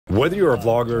Whether you're a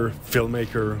vlogger,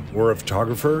 filmmaker, or a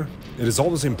photographer, it is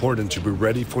always important to be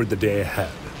ready for the day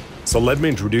ahead. So let me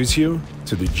introduce you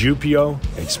to the Jupio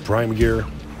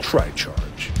Pr1me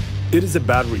Tri-Charge. It is a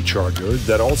battery charger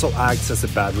that also acts as a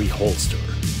battery holster.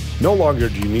 No longer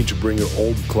do you need to bring your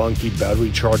old clunky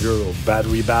battery charger or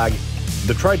battery bag.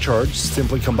 The Tri-Charge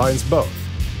simply combines both.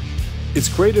 It's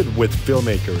created with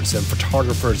filmmakers and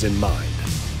photographers in mind.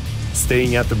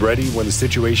 Staying at the ready when the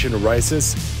situation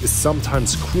arises is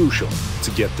sometimes crucial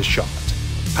to get the shot.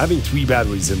 Having 3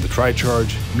 batteries in the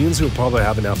Tri-Charge means you'll probably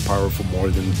have enough power for more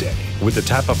than a day. With the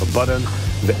tap of a button,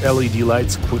 the LED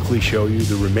lights quickly show you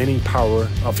the remaining power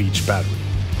of each battery.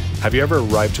 Have you ever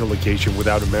arrived to a location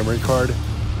without a memory card?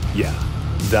 Yeah,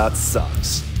 that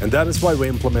sucks. And that is why we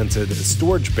implemented a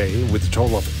storage bay with a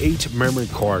total of 8 memory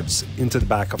cards into the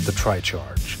back of the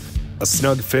Tri-Charge. A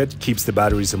snug fit keeps the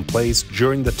batteries in place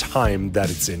during the time that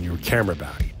it's in your camera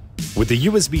bag. With the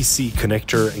USB-C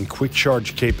connector and quick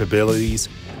charge capabilities,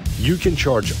 you can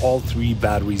charge all 3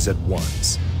 batteries at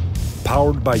once.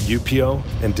 Powered by Jupio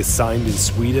and designed in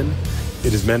Sweden,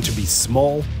 it is meant to be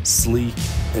small, sleek,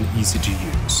 and easy to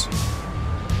use.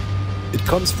 It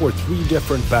comes for 3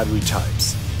 different battery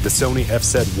types: the Sony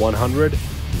FZ100,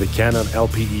 the Canon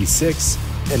LP-E6,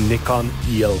 and Nikon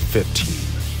EN-EL15.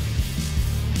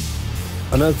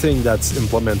 Another thing that's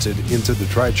implemented into the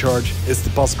Tri-Charge is the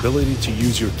possibility to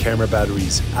use your camera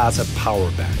batteries as a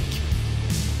power bank.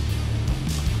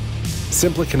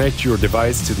 Simply connect your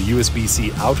device to the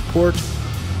USB-C out port,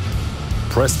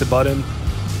 press the button,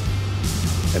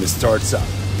 and it starts up.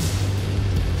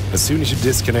 As soon as you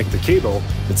disconnect the cable,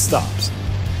 it stops,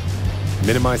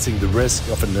 minimizing the risk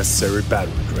of unnecessary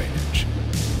battery drainage.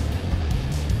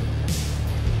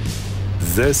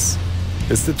 This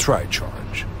is the Tri-Charge.